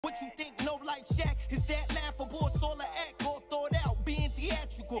What you think, NOLIFESHAQ? Is that laughable? It's all an act, all thought out, being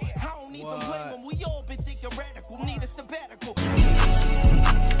theatrical. I don't even blame them, we all been thinking radical, need a sabbatical.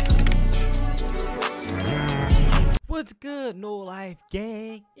 What's good, No Life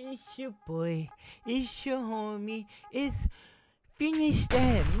Gang? It's your boy, it's your homie, it's finish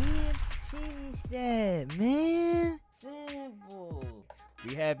that, man. Finish that, man. Simple.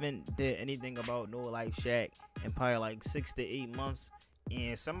 We haven't did anything about NOLIFESHAQ in probably like 6 to 8 months.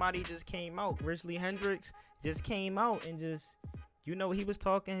 And somebody just came out, GRIZZY HENDRIX just came out and just, you know, he was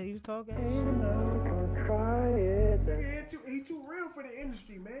talking. He too real for the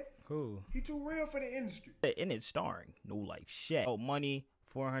industry, man. Who? He too real for the industry. And it's starring NOLIFESHAQ. Oh, money,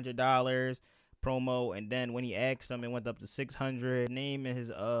 $400 promo, and then when he asked him, it went up to $600. Name in his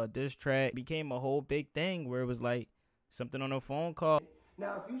diss track became a whole big thing where it was like something on a phone call.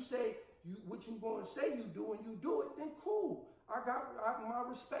 Now, if you say what you gonna say you do and you do it, then cool. My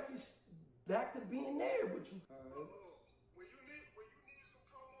respect is back to being there with you. When you need some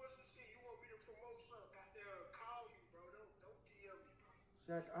promos and shit, you want me to promote something, goddamn call you, bro. Don't DM me, bro.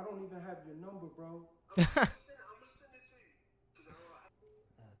 Shaq, I don't even have your number, bro. I'm gonna send it to you.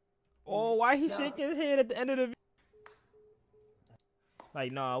 Oh, why he shake his head at the end of the video?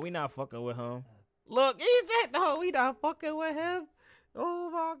 Like, nah, we not fucking with him. Look, he said, no, we not fucking with him. Oh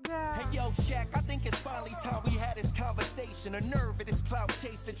my God. Hey yo, Shaq, I think it's finally time we had this conversation. A nerve of this clout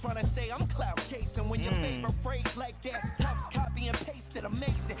chasing, trying to say I'm clout chasing. When your favorite phrase like that's tough, copy and pasted,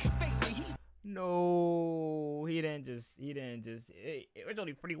 amazing. Face it, he's No, he didn't just, it was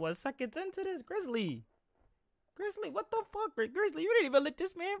only 41 seconds into this. GRIZZY, what the fuck, GRIZZY? You didn't even let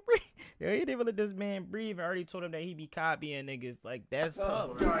this man breathe. Yeah, you didn't even let this man breathe. I already told him that he be copying niggas. Like, that's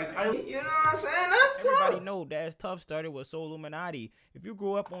tough. Guys, you know what I'm saying? That's Everybody tough. know That's Tough started with Soul Illuminati. If you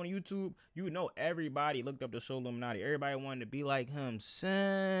grew up on YouTube, you know everybody looked up to Soul Illuminati. Everybody wanted to be like him.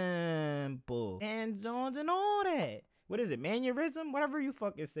 Simple. Hands-on and all that. What is it? Mannerism? Whatever you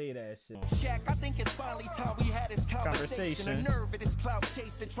fucking say that shit. Shaq, I think it's finally time we had this conversation. A nerve of this clout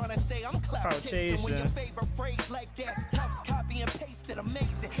chasing, trying to say I'm clout chasing. When your favorite phrase like that's tough, copy and pasted,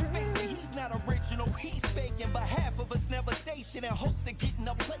 amazing. Face it, he's not original, he's faking, but half of us never say shit in hopes of getting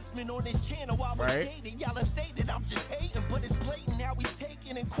a placement on this channel while we're dating. Y'all say that I'm just hating, but it's blatant how he's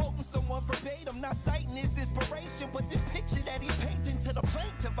taking and quoting someone verbatim. Not citing his inspiration, but this picture that he's painting to the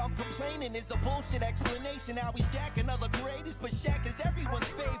plaintiff, I'm complaining is a bullshit explanation. How he's jacking other greatest, but Shaq is everyone's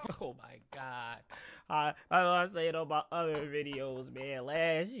favorite. Oh my God. I know I'm saying on my other videos, man.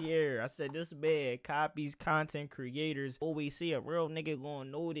 Last year, I said this man copies content creators. Always see a real nigga gonna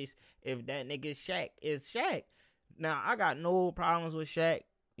notice if that nigga Shaq is Shaq. Now, I got no problems with Shaq.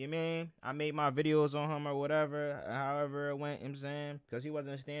 You mean? I made my videos on him or whatever, however it went, you know what I'm saying? Because he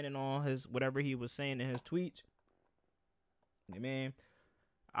wasn't standing on his, whatever he was saying in his tweets. You mean?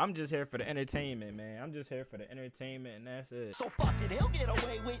 I'm just here for the entertainment, man. I'm just here for the entertainment, and that's it. So fuck it, he'll get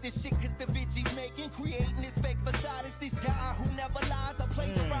away with this shit cause the bitch he's making, creating this fake facade. Is this guy who never lies or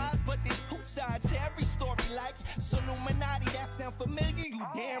plagiarize, but there's two sides to every story like Illuminati. That sound familiar? You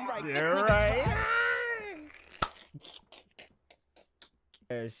damn right. You're right.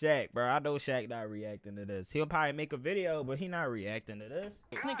 Shaq, bro. I know Shaq not reacting to this. He'll probably make a video, but he not reacting to this.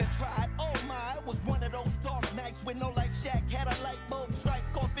 This nigga tried, oh my, it was one of those dark nights when NOLIFESHAQ had a light bulb strike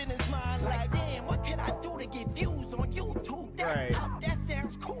off in his mind. Like, damn, what can I do to get views on YouTube? That's tough, that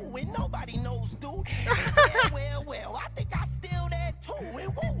sounds cool, and nobody knows, dude. And well, I think I still that too.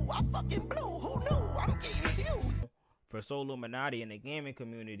 And woo, I fucking blew, who knew? I'm getting views. For Soul Illuminati in the gaming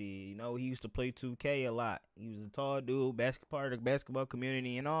community, you know, he used to play 2K a lot. He was a tall dude, part of the basketball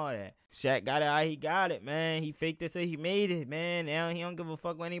community and all that. Shaq got it how he got it, man. He faked it till he made it, man. Now he don't give a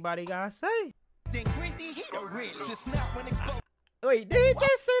fuck what anybody gotta say. Then GRIZZY, he the real, just not when exposed. Wait, did he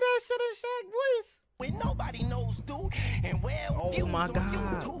just say that shit in Shaq voice? When nobody knows, dude. And well, oh my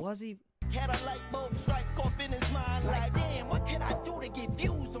God, was he? Had a light bulb strike off in his mind. Like, damn, what can I do to get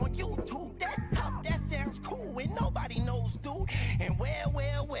views on YouTube? That's tough, that sounds cool, and nobody knows, dude. And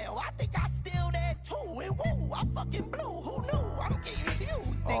well, I think I still that too. And woo, I fucking blew, who knew? I'm getting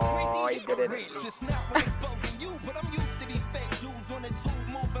views. Then GRIZZY, he the real, just not when exposing you, but I'm used to these fake dudes on the tube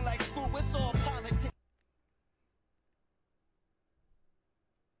moving like screw. It's all politics.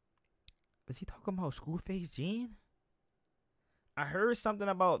 Is he talking about Screwface Gene? I heard something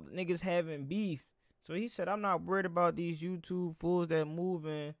about niggas having beef. So he said, I'm not worried about these YouTube fools that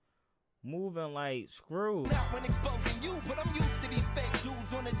moving like screw. Not when exposing you, but I'm used to these fake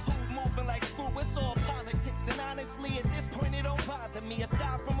dudes on the tube moving like screw. It's all politics, and honestly, at this point, it don't bother me.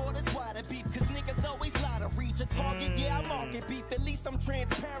 Aside from all this wider beef, cause niggas always lie to reach a target. Yeah, I market beef, at least I'm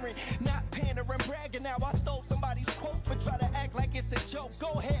transparent. Not pandering, bragging. Now I stole somebody's quotes, but try to act like it's a joke.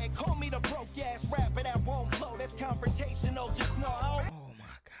 Go ahead. bag. Call me the broke ass rapper that won't blow. That's confrontational, just know. Oh my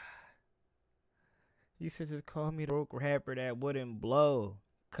god. He said just call me the broke rapper that wouldn't blow.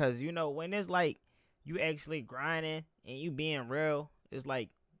 Cause you know when it's like you actually grinding and you being real, it's like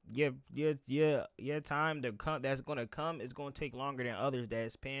your time to come that's gonna come is gonna take longer than others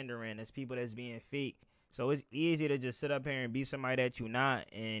that's pandering, that's people that's being fake. So it's easy to just sit up here and be somebody that you not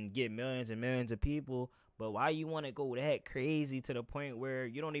and get millions and millions of people. But why you want to go that crazy to the point where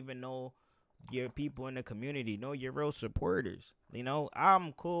you don't even know your people in the community, know your real supporters? You know,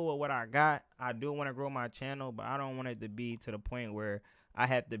 I'm cool with what I got. I do want to grow my channel, but I don't want it to be to the point where I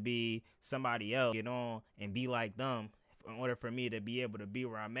have to be somebody else, get on and be like them in order for me to be able to be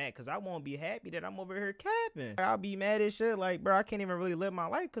where I'm at. Because I won't be happy that I'm over here capping. I'll be mad as shit. Like, bro, I can't even really live my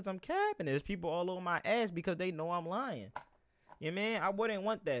life because I'm capping. There's people all over my ass because they know I'm lying. You know what I mean? I wouldn't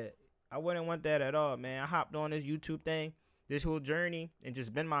want that. I wouldn't want that at all, man. I hopped on this YouTube thing, this whole journey, and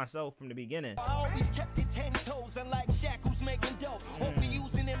just been myself from the beginning. I always kept it 10 toes, unlike Shaq who's making dough.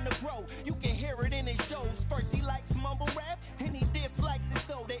 Overusing him to grow. You can hear it in his shows. First he likes mumble rap, and he dislikes it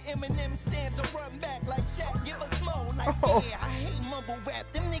so. The Eminem stands to run back like Shaq, give us more. Like, yeah, I hate mumble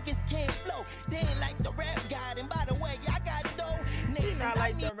rap. Them niggas can't flow. They ain't like the rap god, and by the way, I got dope. He's not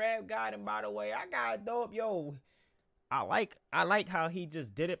like the rap god, and by the way, I got dope, yo. I like how he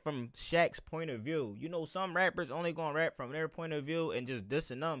just did it from Shaq's point of view. You know, some rappers only gonna rap from their point of view and just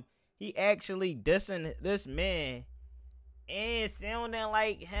dissing them. He actually dissing this man and sounding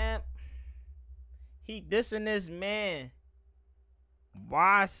like him. He dissing this man.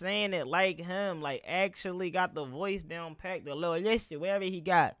 Why saying it like him? Like actually got the voice down packed, the little listen, whatever he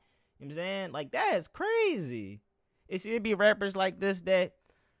got. You know what I'm saying? Like that is crazy. It should be rappers like this that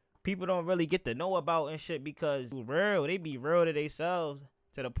people don't really get to know about and shit because they be real to themselves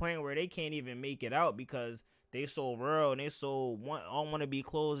to the point where they can't even make it out because they so real and they so don't want to be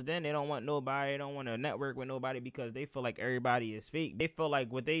closed in. They don't want nobody. They don't want to network with nobody because they feel like everybody is fake. They feel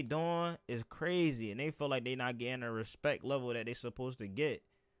like what they doing is crazy and they feel like they not getting a respect level that they supposed to get.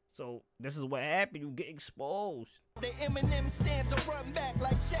 So this is what happened. You get exposed. The Eminem stands to run back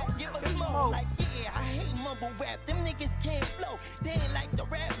like Shaq, give us more. Like, yeah, I hate mumble rap. Them niggas can't flow. They ain't like the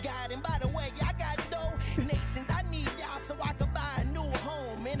rap god. And by the way, I got donations. I need y'all so I can buy a new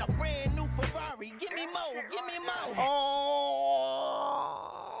home and a brand new Ferrari. Give me more, give me more. Oh,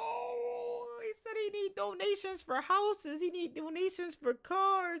 he said he need donations for houses. He need donations for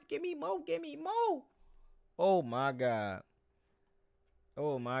cars. Give me more, give me more. Oh my God.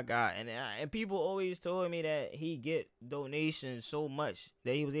 Oh my God. And people always told me that he get donations so much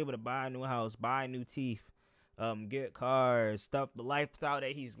that he was able to buy a new house, buy new teeth, get cars, stuff, the lifestyle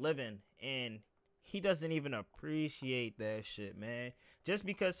that he's living. And he doesn't even appreciate that shit, man. Just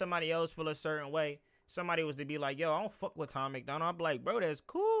because somebody else feel a certain way, somebody was to be like, yo, I don't fuck with Tom McDonald. I'm like, bro, that's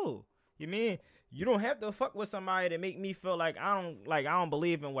cool. You mean you don't have to fuck with somebody to make me feel like I don't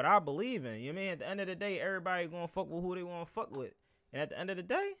believe in what I believe in. You mean at the end of the day, everybody gonna fuck with who they want to fuck with. And at the end of the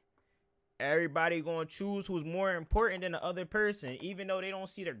day, everybody gonna choose who's more important than the other person. Even though they don't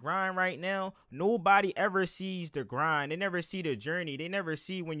see the grind right now, nobody ever sees the grind. They never see the journey. They never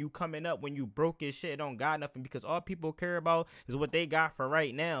see when you coming up, when you broke as shit, don't got nothing. Because all people care about is what they got for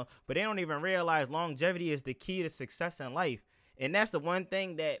right now. But they don't even realize longevity is the key to success in life. And that's the one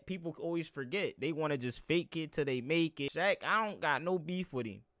thing that people always forget. They want to just fake it till they make it. Shaq, I don't got no beef with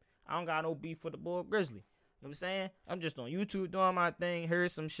him. I don't got no beef with the boy Grizzly. You know what I'm saying? I'm just on YouTube doing my thing, heard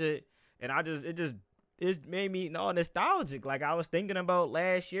some shit, and it made me all nostalgic. Like I was thinking about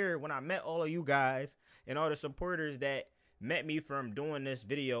last year when I met all of you guys and all the supporters that met me from doing this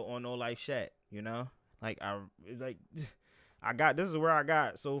video on NOLIFESHAQ, you know? Like this is where I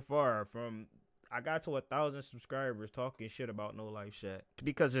got so far from. I got to 1,000 subscribers talking shit about NOLIFESHAQ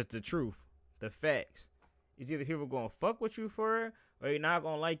because it's the truth, the facts. It's either people gonna fuck with you for it or they're not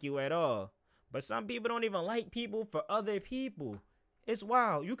gonna like you at all. But some people don't even like people for other people. It's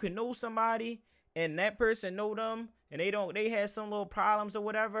wild. You can know somebody and that person know them and they had some little problems or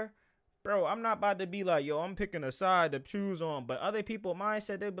whatever. Bro, I'm not about to be like, yo, I'm picking a side to choose on. But other people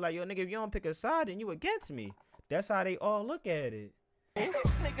mindset, they be like, yo, nigga, if you don't pick a side, then you against me. That's how they all look at it. This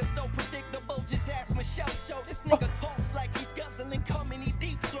nigga so predictable, just ask Michelle Show. This nigga talks like he's guzzling, coming, he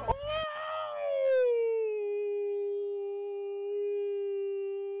deep throat.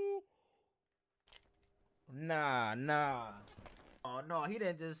 Nah. Oh, no, he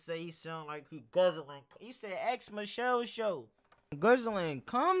didn't just say he sound like he guzzling. He said, X Michelle Show. Guzzling,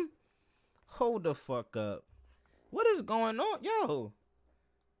 come? Hold the fuck up. What is going on? Yo,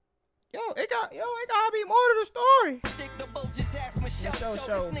 it gotta be more to the story. Predictable, just ask Michelle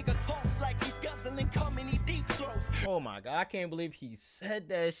Show. This nigga talks like he's guzzling, coming, he deep throats. Oh my God, I can't believe he said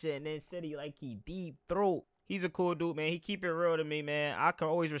that shit and then said he like he deep throat. He's a cool dude, man. He keep it real to me, man. I can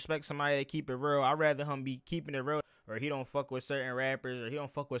always respect somebody that keep it real. I'd rather him be keeping it real, or he don't fuck with certain rappers, or he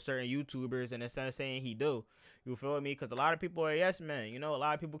don't fuck with certain YouTubers, and instead of saying he do. You feel me? Because a lot of people are yes men. You know, a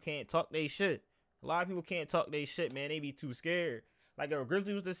lot of people can't talk they shit. A lot of people can't talk they shit, man. They be too scared. Like if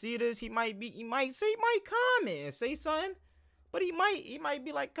Grizzly was to see this, he might comment and say something. But he might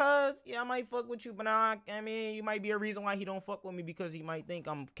be like, cuz, yeah, I might fuck with you, but nah, I mean, you might be a reason why he don't fuck with me because he might think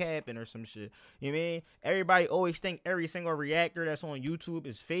I'm capping or some shit. You know what I mean? Everybody always think every single reactor that's on YouTube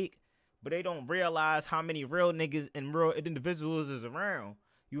is fake, but they don't realize how many real niggas and real individuals is around.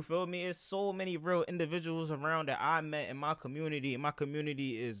 You feel me? There's so many real individuals around that I met in my community, and my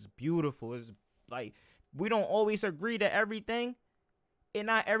community is beautiful. It's like, we don't always agree to everything, and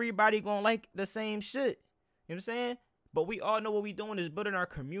not everybody gonna like the same shit. You know what I'm saying? But we all know what we doing is building our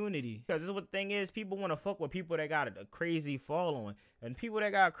community. Because this is what the thing is, people want to fuck with people that got a crazy following. And people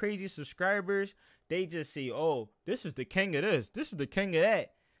that got crazy subscribers, they just see, oh, this is the king of this. This is the king of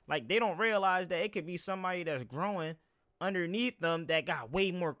that. Like, they don't realize that it could be somebody that's growing underneath them that got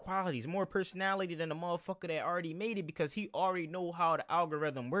way more qualities, more personality than the motherfucker that already made it, because he already know how the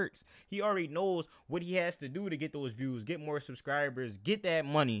algorithm works. He already knows what he has to do to get those views, get more subscribers, get that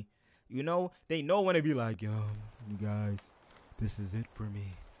money. You know, they know when to be like, yo, you guys, this is it for me.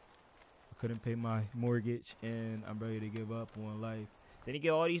 I couldn't pay my mortgage and I'm ready to give up on life. Then you get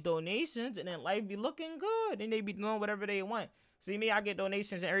all these donations and then life be looking good. And they be doing whatever they want. See me, I get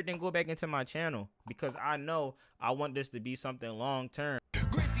donations and everything go back into my channel because I know I want this to be something long term.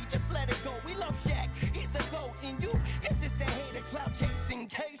 GRIZZY, just let it go. We love Shaq. He's a goat in you. It's just a hater clout chasing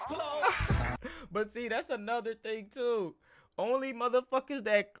case closed. But see, that's another thing too. Only motherfuckers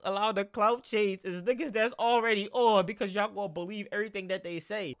that allow the clout chase is niggas that's already on, because y'all gonna believe everything that they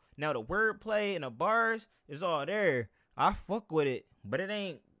say. Now the wordplay and the bars is all there. I fuck with it, but it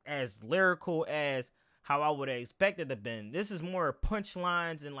ain't as lyrical as how I would have expected to been. This is more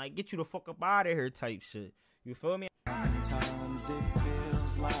punchlines and like get you the fuck up out of here type shit. You feel me? Sometimes it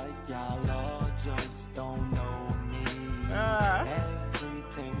feels like y'all all just don't know me.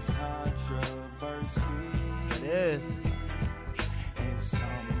 Everything's controversy. It is.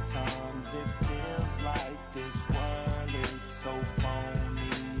 Sometimes it feels like this world is so phony.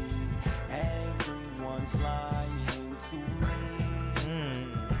 Everyone's lying to me.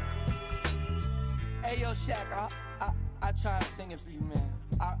 Hey yo, Shaq, I tried singing for you, man.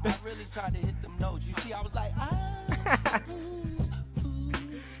 I really tried to hit them notes. You see, I was like,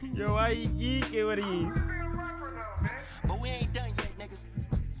 Yo, why you geeking with these? But we ain't done yet, niggas.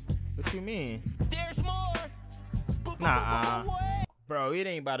 What you mean? There's more. Nah. Bro, it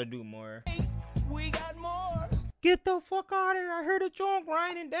ain't about to do more. We got more. Get the fuck out of here. I heard a joint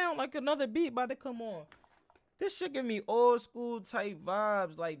grinding down like another beat about to come on. This shit give me old school type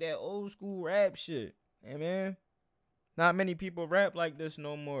vibes, like that old school rap shit. Hey, man. Not many people rap like this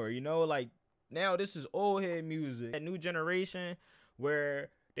no more. You know, like now this is old head music. That new generation where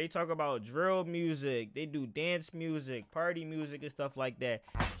they talk about drill music, they do dance music, party music and stuff like that.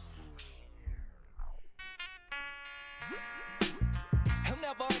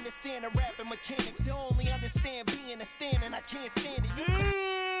 Never understand the rapping mechanics. You only understand being a stand, and I can't stand it.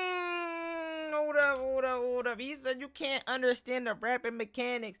 Hold up. He said you can't understand the rapping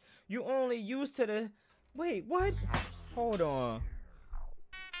mechanics. You only used to the... Wait, what? Hold on.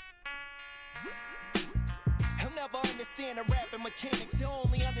 He'll never understand the rapping mechanics. You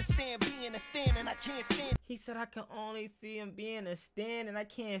only understand being a stand, and I can't stand it. He said I can only see him being a stand, and I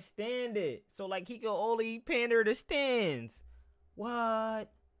can't stand it. So, like, he can only pander the stands.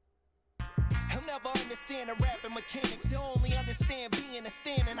 What? He'll never understand the rapping mechanics. He'll only understand being a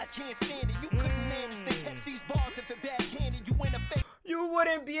stand, and I can't stand it. You couldn't manage to catch these bars if it backhanded you in the face. You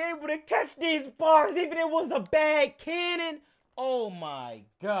wouldn't be able to catch these bars even if it was a bad cannon. Oh my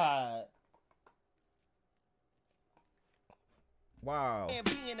God. Wow.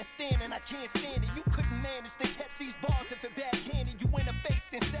 Being a stand, and I can't stand it. You couldn't manage to catch these bars if it backhanded you in the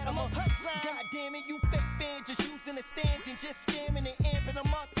face and set them up. God damn it, you fake fans just using the stands and just scamming and amping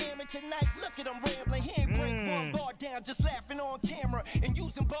them up. Amateur night, look at them rambling. He ain't break one bar down, just laughing on camera and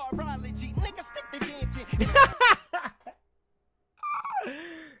using barology. Nigga, stick to dancing.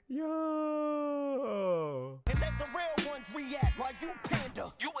 Yo. And let the real ones react while you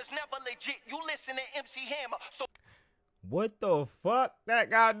pander. You was never legit. You listen to MC Hammer. So what the fuck?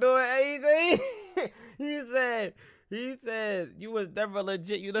 That guy doing anything? He said you was never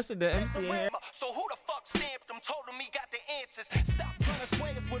legit. You listen to MC Hammer. So who the fuck stamped him? Told him he got the answers. Stop trying to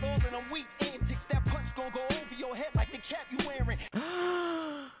sway us with all of them weak antics. That punch gonna go over your head like the cap you wearing.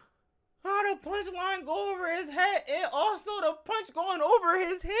 I how the punchline go over his head, and also the punch going over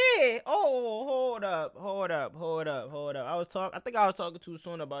his head. Oh, hold up. I think I was talking too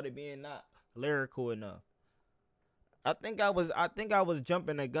soon about it being not lyrical enough. I think I was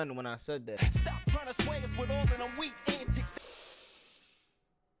jumping the gun when I said that. Stop trying to sway us with all of them weak antics.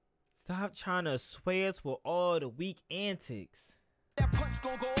 Stop trying to sway us with all the weak antics. That punch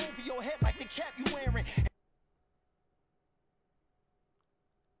gonna go over your head like the cap you wearing.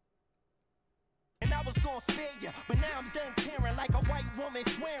 And I was gonna spare you, but now I'm done caring like a white woman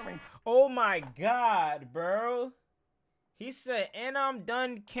swearing. Oh my God, bro. He said, and I'm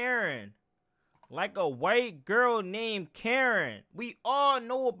done caring. Like a white girl named Karen. We all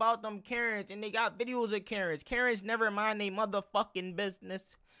know about them Karens, and they got videos of Karens. Karens never mind they motherfucking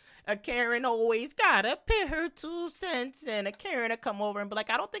business. A Karen always gotta pay her 2 cents, and a Karen to come over and be like,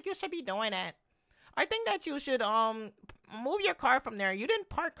 I don't think you should be doing that. I think that you should move your car from there. You didn't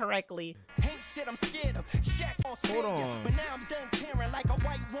park correctly. Hey shit, I'm scared of. Shaq on spare, but now I'm done caring like a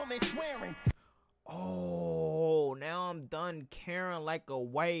white woman swearing. Oh, now I'm done caring like a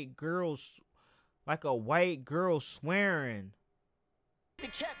white girl swearing. The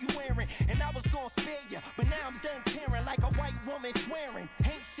cap you wearing, and I was gonna spare you, but now I'm done caring like a white woman swearing.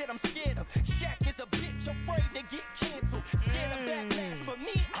 Hey shit, I'm scared of. Shaq is a bitch, afraid to get canceled. Scared of backlash, for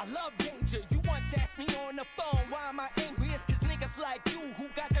me, I love danger. You once asked me on the phone, why am I angry? It's cause niggas like you who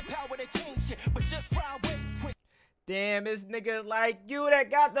got the power to change shit, but just ride waves quick. Damn, it's niggas like you that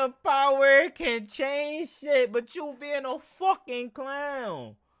got the power can change shit, but you being a fucking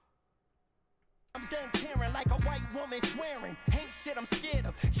clown. I'm done caring like a white woman swearing. Hey shit, I'm scared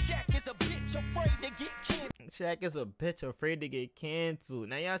of. Shaq is a bitch, afraid to get canceled. Shaq is a bitch afraid to get canceled.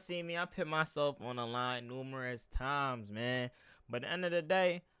 Now y'all see me, I put myself on the line numerous times, man. But at the end of the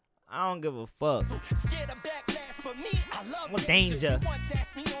day, I don't give a fuck. Scared of backlash, for me, I love danger. You once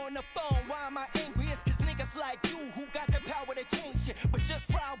asked me on the phone, why am I angry? It's cause niggas like you who got the power to change shit, but just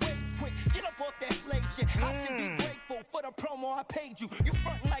ride waves quick. Get up off that slave shit. I should be grateful for the promo I paid you. You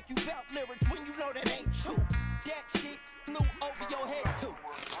frontin' like you bout lyrics when you know that ain't true. That shit flew over your head too.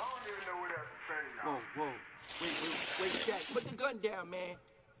 I don't even know what else to say now. Whoa. Wait, Shaq, put the gun down, man.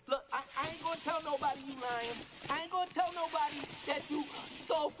 Look, I ain't gonna tell nobody you lying. I ain't gonna tell nobody that you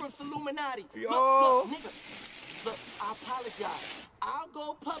stole from Illuminati. Yo. Look, nigga. Look, I apologize. I'll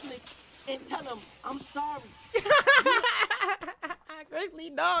go public and tell them I'm sorry. Grizzly,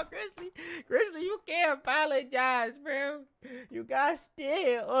 no, Grizzly, you can't apologize, bro. You gotta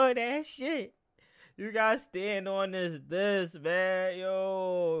stand on that shit. You gotta stand on this, man.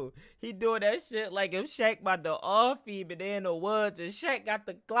 Yo, he doing that shit like if Shaq about to off him, but they in the woods, and Shaq got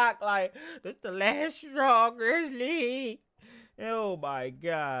the clock like, this the last straw, Grizzly. Oh my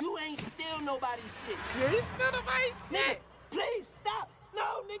God. You ain't steal nobody's shit. You ain't steal nobody's Nigga, shit. please stop.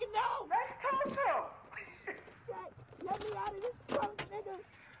 No, nigga, no. Let's talk. Get me out of this trunk, nigga.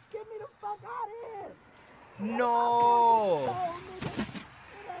 Get me the fuck out of here. No. No, nigga.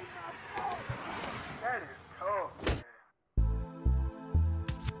 It ain't my fault. That is tough, man.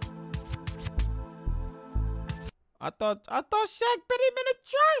 I thought Shaq put him in the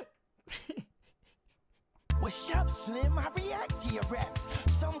trunk. What's up, Slim? I react to your raps.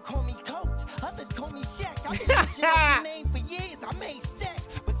 Some call me Coach, others call me Shaq. I've been reaching out your name for years. I made stacks,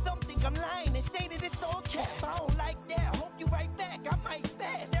 but some think I'm lying and say that it's all cap. I don't like that. Hope you write back. I might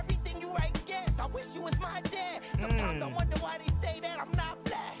spaz. Everything you write, guess. I wish you was my dad. Sometimes I wonder why they say that I'm not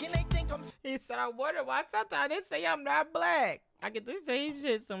black, and they think I'm. He said, I wonder why sometimes they say I'm not black. I get the same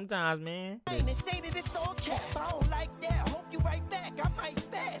shit sometimes, man. And say that it's all cap. I don't like that. Hope you write back. I might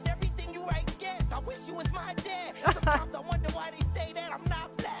spaz. Everything you write, guess. I wish you was my dad. Sometimes I wonder why they say that I'm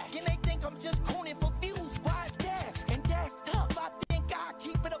not black, and they think I'm just cooning for views. Why is that? And that's tough. I think I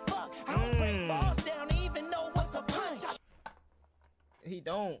keep it a buck. I don't break balls down to even know what's a punch. He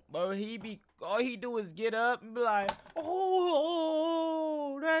don't, bro. All he do is get up and be like,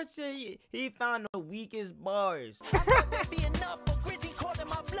 oh, that shit. He found the weakest bars. I thought that'd be enough, but GRIZZY calling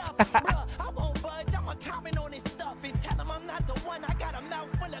my bluff. Bruh, I won't budge. I'ma comment on his stuff and tell him I'm not the one. I got a mouth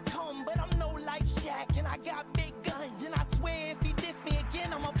full of cum, but I'm no life Shaq, and I got big guns. And I swear if he diss me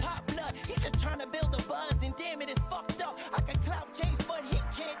again, I'ma pop blood. He just trying to build a buzz, and damn it, it's fucked up. I can clout chase, but he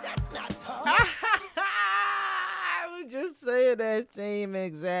can't. That's not tough. I was just saying that same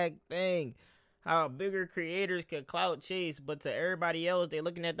exact thing. How bigger creators can clout chase, but to everybody else, they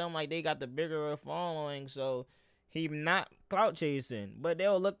looking at them like they got the bigger following, so he not clout chasing. But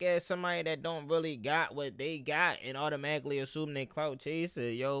they'll look at somebody that don't really got what they got and automatically assume they clout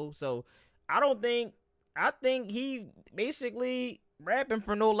chasing, yo. So I think he basically rapping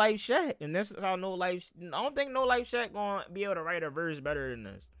for NOLIFESHAQ, and this is how I don't think NOLIFESHAQ gonna be able to write a verse better than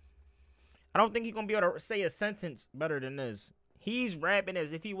this. I don't think he's gonna be able to say a sentence better than this. He's rapping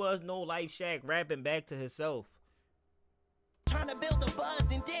as if he was NOLIFESHAQ rapping back to himself. Trying to build a buzz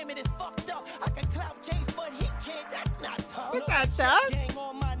and damn it, it's fucked up. I can clout chase, but he can't. That's not tough. It's not tough. Gang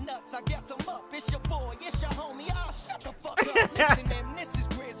on my nuts. I guess I'm up. It's your boy. It's your homie. Oh, shut the fuck up. Listen, man, this is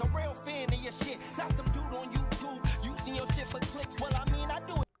Grizz, a real fan of your shit. Not some dude on YouTube using your shit for clicks. Well, I mean, I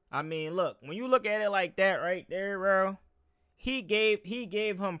do it. I mean, look, when you look at it like that right there, bro, he gave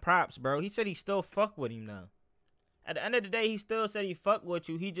him props, bro. He said he still fuck with him now. At the end of the day, he still said he fuck with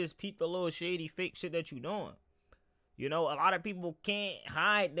you. He just peeped the little shady fake shit that you doing. You know, a lot of people can't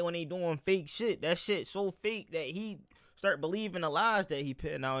hide when they doing fake shit. That shit so fake that he start believing the lies that he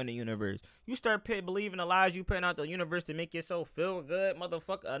putting out in the universe. You start believing the lies you putting out the universe to make yourself feel good,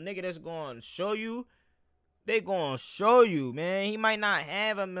 motherfucker. A nigga that's going to show you, they going to show you, man. He might not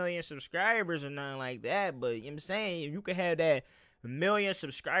have 1 million subscribers or nothing like that, but you know what I'm saying, you can have that 1 million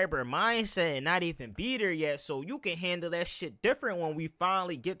subscriber mindset and not even be there yet, so you can handle that shit different when we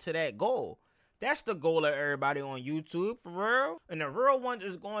finally get to that goal. That's the goal of everybody on YouTube, for real. And the real ones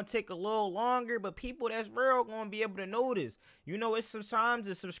is going to take a little longer, but people that's real going to be able to notice. You know, it's sometimes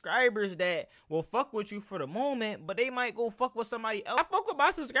the subscribers that will fuck with you for the moment, but they might go fuck with somebody else. I fuck with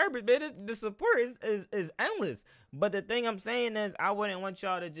my subscribers, man. The support is endless. But the thing I'm saying is, I wouldn't want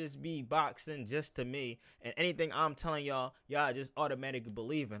y'all to just be boxing just to me. And anything I'm telling y'all, y'all just automatically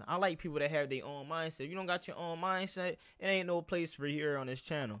believing. I like people that have their own mindset. If you don't got your own mindset, it ain't no place for you here on this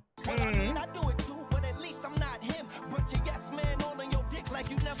channel. Well, I mean, I do it too, but at least I'm not him. But you yes man all in your dick like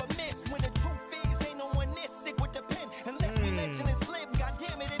you never miss. When the truth is, ain't no one this sick with the pen. Unless we mention it slip,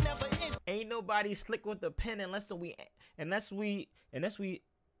 goddamn it, it never ends. Ain't nobody slick with the pen unless we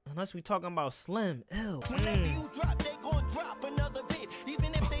talking about Slim. Ew. Whenever you drop, they gon' drop another vid.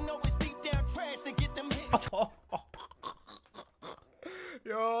 Even if they know it's deep down trash to get them hit.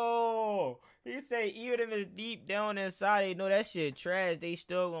 Yo, he say even if it's deep down inside, they know that shit trash, they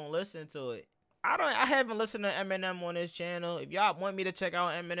still gonna listen to it. I haven't listened to Eminem on this channel. If y'all want me to check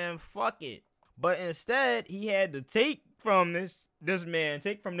out Eminem, fuck it. But instead, he had to take from this man,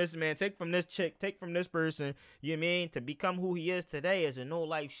 take from this man, take from this chick, take from this person, you mean, to become who he is today as a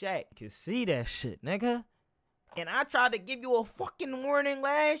NOLIFESHAQ. You can see that shit, nigga. And I tried to give you a fucking warning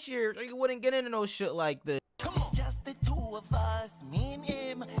last year so you wouldn't get into no shit like this. Come on. Just the two of us, me and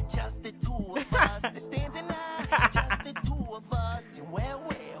him, just the two of us. The stands and I, just the two of us. And well,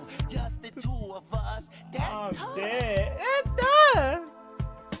 just the two of us. That's I'm tough. dead. That's tough.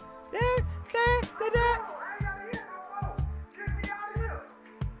 That.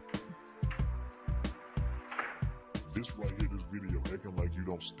 This right here, this video, acting like you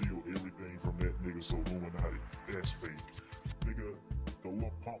don't steal everything from that nigga so Illuminati. That's fake. Nigga, the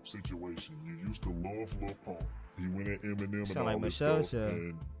Lil Pump situation. You used to love Lil Pump. He went at Eminem and Sound all like this Michelle stuff, show.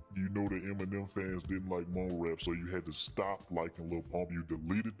 and you know the Eminem fans didn't like Mo Rap, so you had to stop liking Lil Pump. You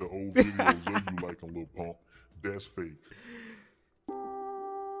deleted the old videos of you liking Lil Pump. That's fake.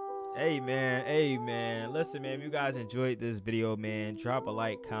 Hey man, listen man, if you guys enjoyed this video, man, drop a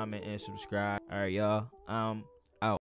like, comment, and subscribe. Alright y'all,